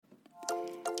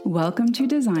Welcome to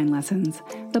Design Lessons,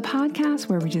 the podcast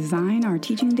where we design our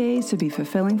teaching days to be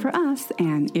fulfilling for us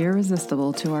and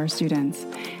irresistible to our students.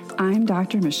 I'm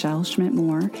Dr. Michelle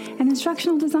Schmidt-Moore, and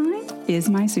instructional design is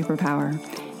my superpower.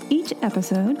 Each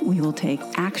episode, we will take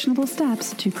actionable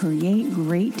steps to create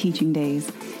great teaching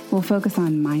days. We'll focus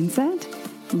on mindset,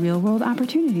 real-world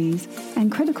opportunities,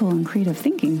 and critical and creative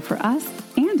thinking for us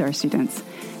and our students.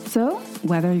 So,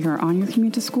 whether you're on your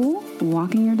commute to school,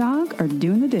 walking your dog, or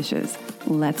doing the dishes,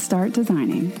 let's start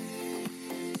designing.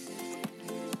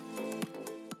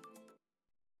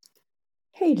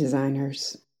 Hey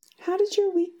designers, how did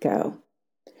your week go?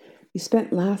 You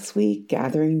spent last week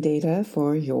gathering data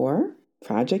for your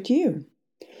Project U.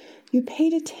 You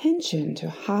paid attention to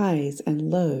highs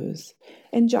and lows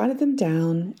and jotted them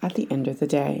down at the end of the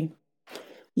day.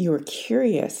 You were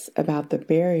curious about the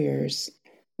barriers,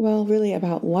 really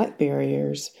about what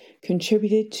barriers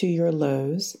contributed to your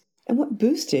lows and what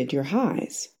boosted your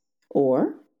highs.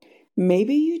 Or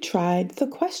maybe you tried the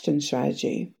question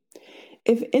strategy.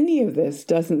 If any of this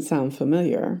doesn't sound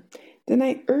familiar, then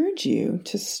I urge you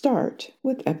to start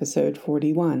with episode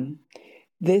 41.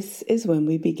 This is when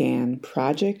we began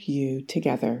Project U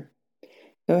together.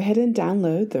 Go ahead and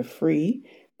download the free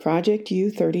Project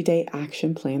U 30-Day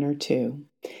Action Planner 2.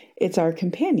 It's our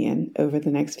companion over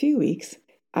the next few weeks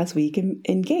as we can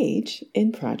engage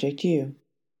in Project U.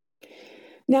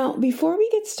 Now, before we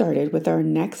get started with our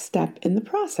next step in the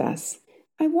process,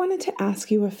 I wanted to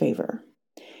ask you a favor.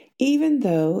 Even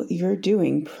though you're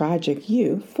doing Project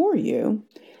U for you,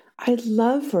 I'd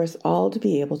love for us all to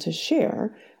be able to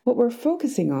share what we're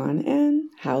focusing on and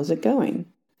how's it going.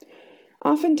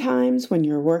 Oftentimes, when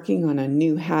you're working on a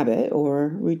new habit or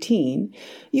routine,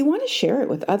 you want to share it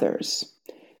with others.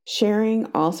 Sharing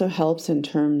also helps in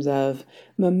terms of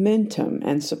momentum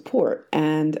and support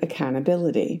and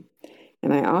accountability.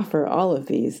 And I offer all of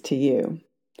these to you.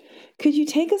 Could you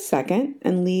take a second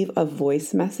and leave a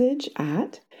voice message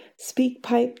at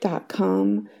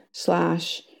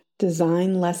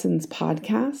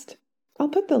speakpipe.com/designlessonspodcast? I'll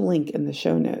put the link in the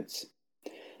show notes.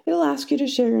 It'll ask you to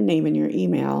share your name and your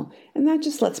email, and that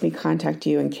just lets me contact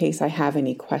you in case I have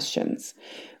any questions.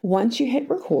 Once you hit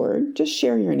record, just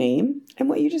share your name and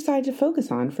what you decide to focus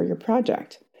on for your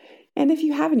project. And if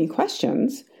you have any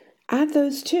questions, add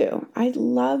those too. I'd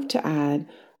love to add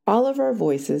all of our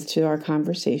voices to our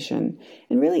conversation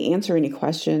and really answer any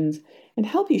questions and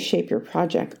help you shape your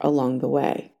project along the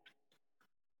way.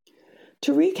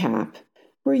 To recap,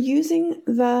 we're using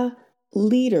the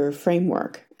LEADER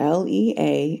framework,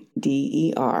 LEADER,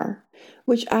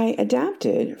 which I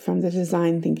adapted from the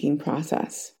design thinking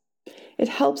process. It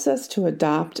helps us to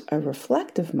adopt a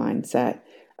reflective mindset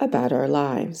about our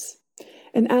lives.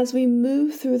 And as we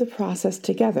move through the process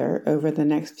together over the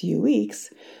next few weeks,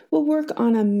 we'll work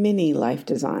on a mini life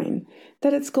design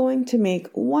that it's going to make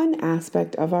one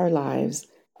aspect of our lives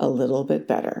a little bit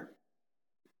better.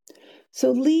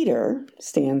 So LEADER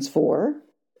stands for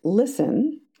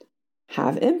listen,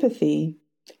 have empathy,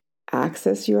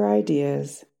 access your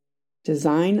ideas,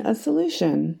 design a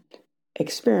solution,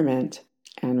 experiment,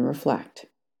 and reflect.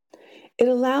 It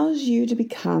allows you to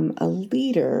become a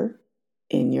leader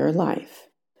in your life.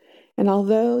 And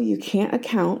although you can't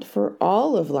account for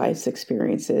all of life's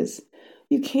experiences,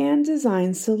 you can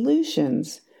design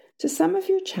solutions to some of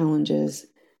your challenges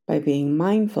by being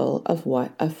mindful of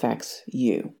what affects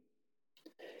you.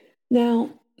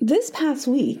 Now, this past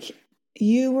week,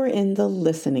 you were in the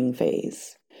listening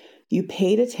phase. You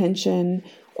paid attention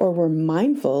or were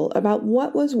mindful about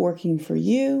what was working for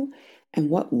you and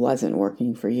what wasn't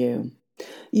working for you.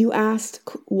 You asked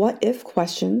what-if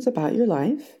questions about your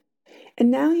life, and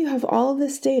now you have all of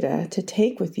this data to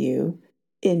take with you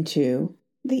into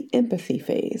the empathy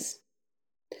phase.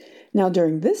 Now,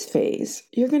 during this phase,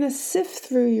 you're going to sift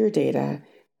through your data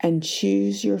and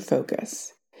choose your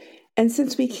focus. And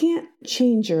since we can't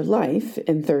change your life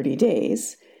in 30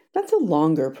 days, that's a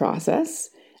longer process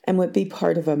and would be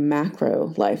part of a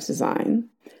macro life design.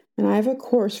 And I have a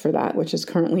course for that, which is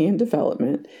currently in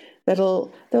development,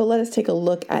 that'll let us take a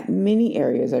look at many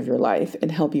areas of your life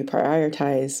and help you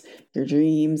prioritize your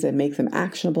dreams and make them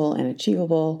actionable and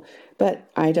achievable.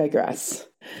 But I digress.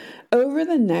 Over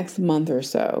the next month or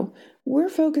so, we're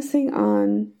focusing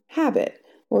on habit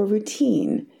or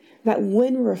routine that,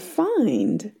 when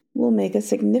refined, will make a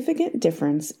significant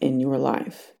difference in your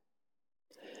life.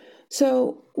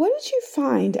 So, what did you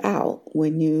find out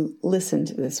when you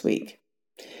listened this week?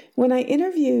 When I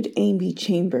interviewed Amy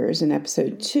Chambers in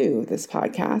episode 2 of this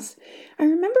podcast, I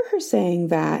remember her saying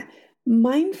that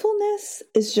mindfulness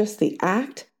is just the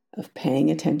act of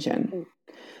paying attention.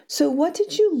 So what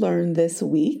did you learn this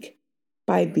week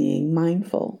by being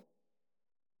mindful?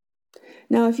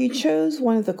 Now, if you chose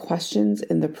one of the questions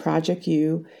in the Project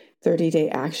U 30-Day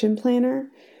Action Planner,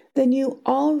 then you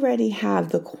already have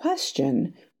the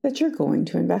question that you're going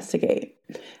to investigate.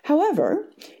 However,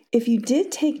 if you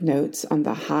did take notes on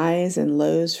the highs and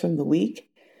lows from the week,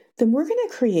 then we're going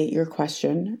to create your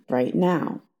question right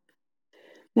now.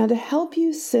 Now, to help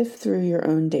you sift through your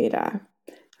own data,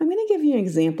 I'm going to give you an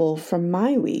example from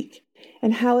my week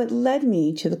and how it led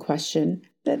me to the question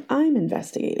that I'm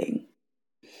investigating.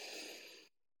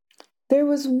 There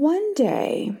was one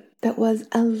day that was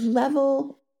a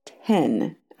level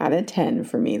 10 out of 10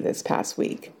 for me this past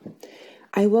week.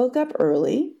 I woke up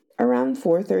early, around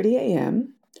 4:30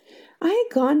 a.m. I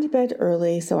had gone to bed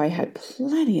early, so I had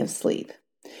plenty of sleep.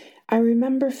 I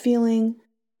remember feeling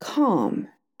calm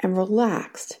and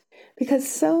relaxed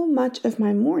because so much of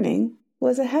my morning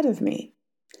was ahead of me.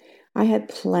 I had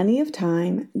plenty of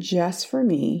time just for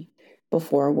me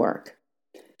before work.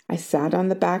 I sat on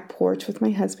the back porch with my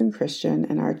husband Christian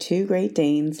and our two Great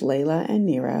Danes, Layla and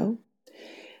Nero.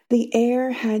 The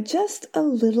air had just a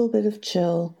little bit of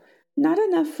chill, not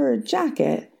enough for a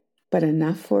jacket, but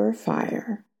enough for a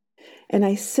fire. And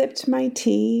I sipped my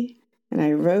tea and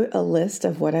I wrote a list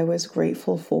of what I was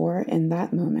grateful for in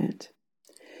that moment.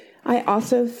 I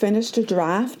also finished a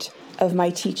draft of my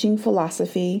teaching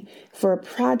philosophy for a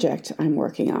project I'm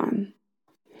working on.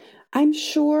 I'm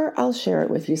sure I'll share it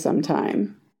with you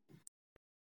sometime.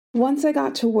 Once I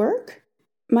got to work,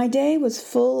 my day was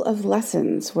full of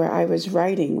lessons where I was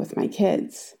writing with my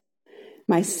kids.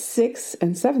 My 6th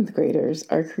and 7th graders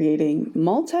are creating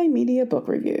multimedia book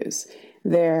reviews.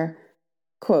 Their,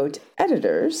 quote,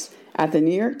 editors at the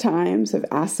New York Times have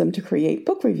asked them to create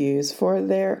book reviews for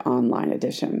their online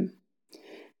edition.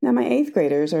 Now, my 8th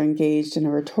graders are engaged in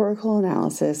a rhetorical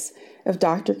analysis of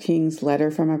Dr. King's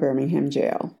letter from a Birmingham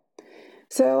jail.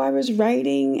 So I was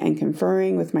writing and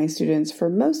conferring with my students for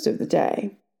most of the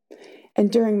day. And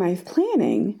during my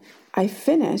planning, I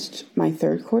finished my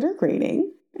 3rd quarter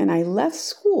grading and I left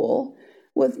school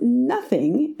with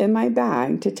nothing in my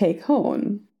bag to take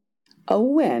home. A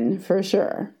win for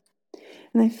sure.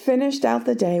 And I finished out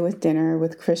the day with dinner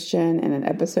with Christian and an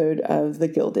episode of The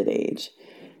Gilded Age.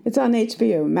 It's on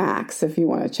HBO Max if you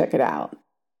want to check it out.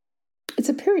 It's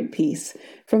a period piece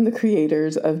from the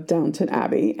creators of Downton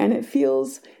Abbey, and it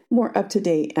feels more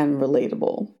up-to-date and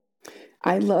relatable.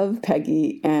 I love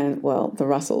Peggy, and, well, the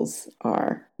Russells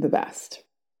are the best.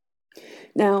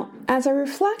 Now, as I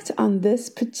reflect on this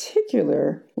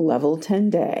particular level 10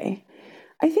 day,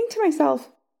 I think to myself,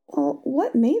 well,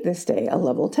 what made this day a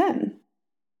level 10?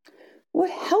 What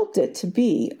helped it to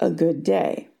be a good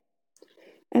day?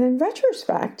 And in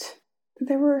retrospect,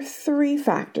 there were 3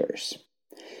 factors.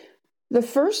 The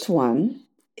first one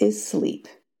is sleep.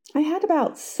 I had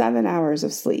about 7 hours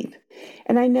of sleep,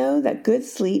 and I know that good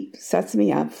sleep sets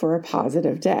me up for a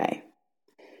positive day.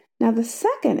 Now, the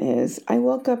second is I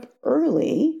woke up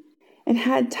early and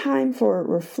had time for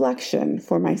reflection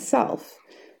for myself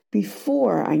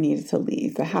before I needed to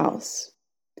leave the house.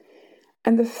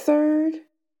 And the third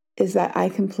is that I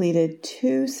completed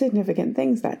 2 significant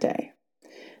things that day: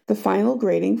 the final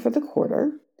grading for the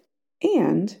quarter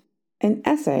and an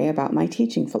essay about my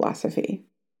teaching philosophy.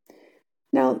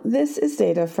 Now, this is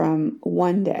data from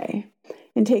one day,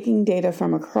 and taking data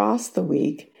from across the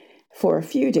week for a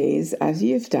few days, as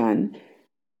you've done,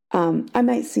 I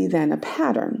might see then a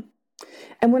pattern.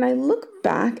 And when I look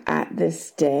back at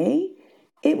this day,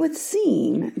 it would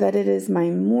seem that it is my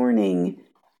morning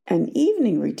and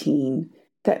evening routine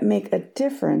that make a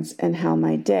difference in how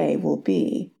my day will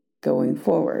be going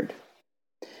forward.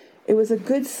 It was a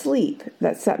good sleep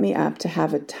that set me up to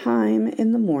have a time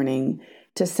in the morning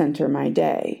to center my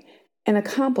day and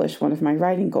accomplish one of my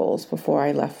writing goals before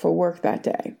I left for work that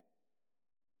day.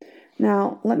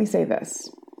 Now, let me say this.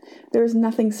 There is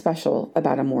nothing special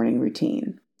about a morning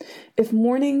routine. If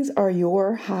mornings are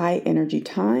your high energy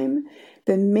time,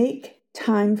 then make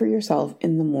time for yourself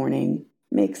in the morning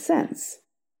make sense.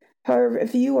 However,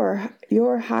 if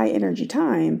your high energy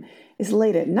time is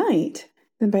late at night,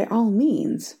 then by all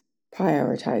means,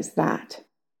 prioritize that.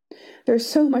 There's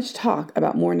so much talk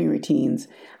about morning routines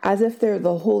as if they're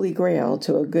the holy grail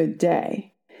to a good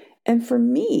day. And for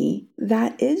me,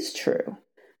 that is true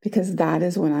because that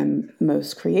is when I'm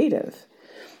most creative.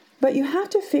 But you have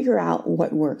to figure out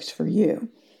what works for you.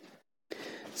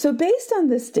 So based on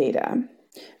this data,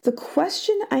 the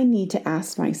question I need to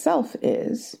ask myself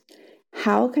is,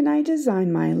 how can I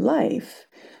design my life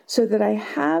so that I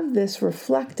have this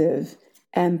reflective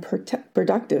and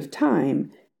productive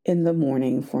time in the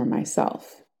morning for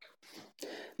myself?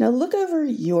 Now look over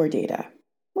your data.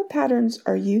 What patterns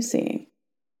are you seeing?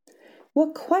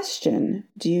 What question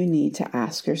do you need to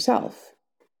ask yourself?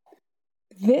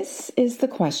 This is the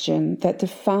question that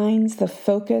defines the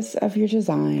focus of your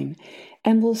design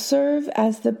and will serve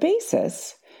as the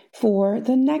basis for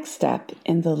the next step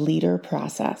in the leader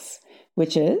process,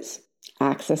 which is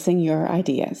accessing your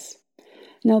ideas.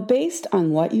 Now, based on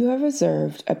what you have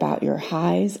observed about your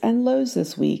highs and lows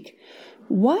this week,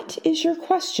 what is your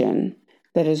question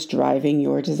that is driving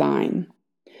your design?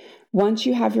 Once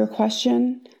you have your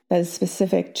question that is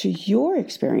specific to your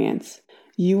experience,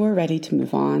 you are ready to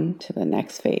move on to the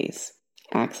next phase,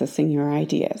 accessing your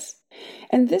ideas.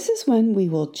 And this is when we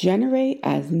will generate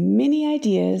as many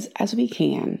ideas as we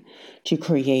can to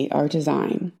create our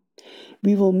design.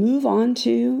 We will move on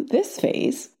to this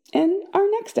phase in our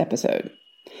next episode.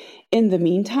 In the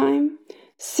meantime,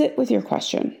 sit with your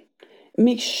question.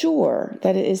 Make sure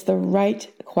that it is the right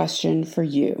question for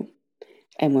you.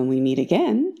 And when we meet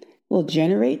again, we'll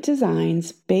generate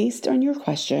designs based on your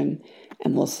question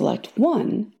and we'll select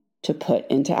one to put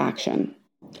into action.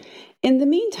 In the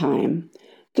meantime,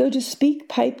 go to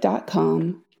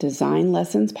speakpipe.com Design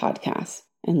Lessons Podcast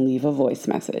and leave a voice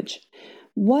message.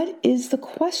 What is the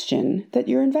question that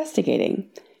you're investigating?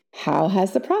 How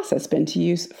has the process been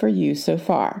for you so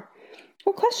far?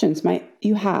 What questions might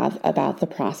you have about the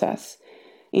process?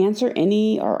 Answer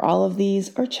any or all of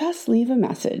these, or just leave a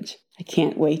message. I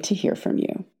can't wait to hear from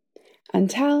you.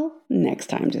 Until next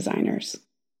time, designers.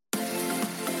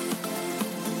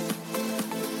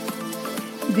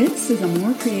 This is a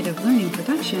More Creative Learning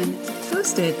production,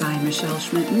 hosted by Michelle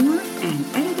Schmidt-Moore and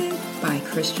edited by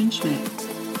Christian Schmidt.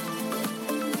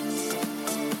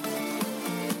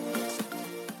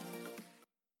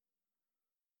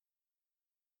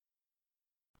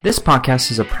 This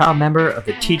podcast is a proud member of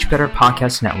the Teach Better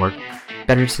Podcast Network.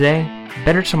 Better today,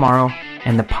 better tomorrow,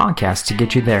 and the podcast to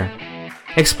get you there.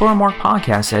 Explore more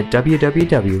podcasts at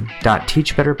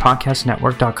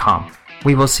www.teachbetterpodcastnetwork.com.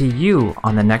 We will see you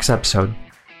on the next episode.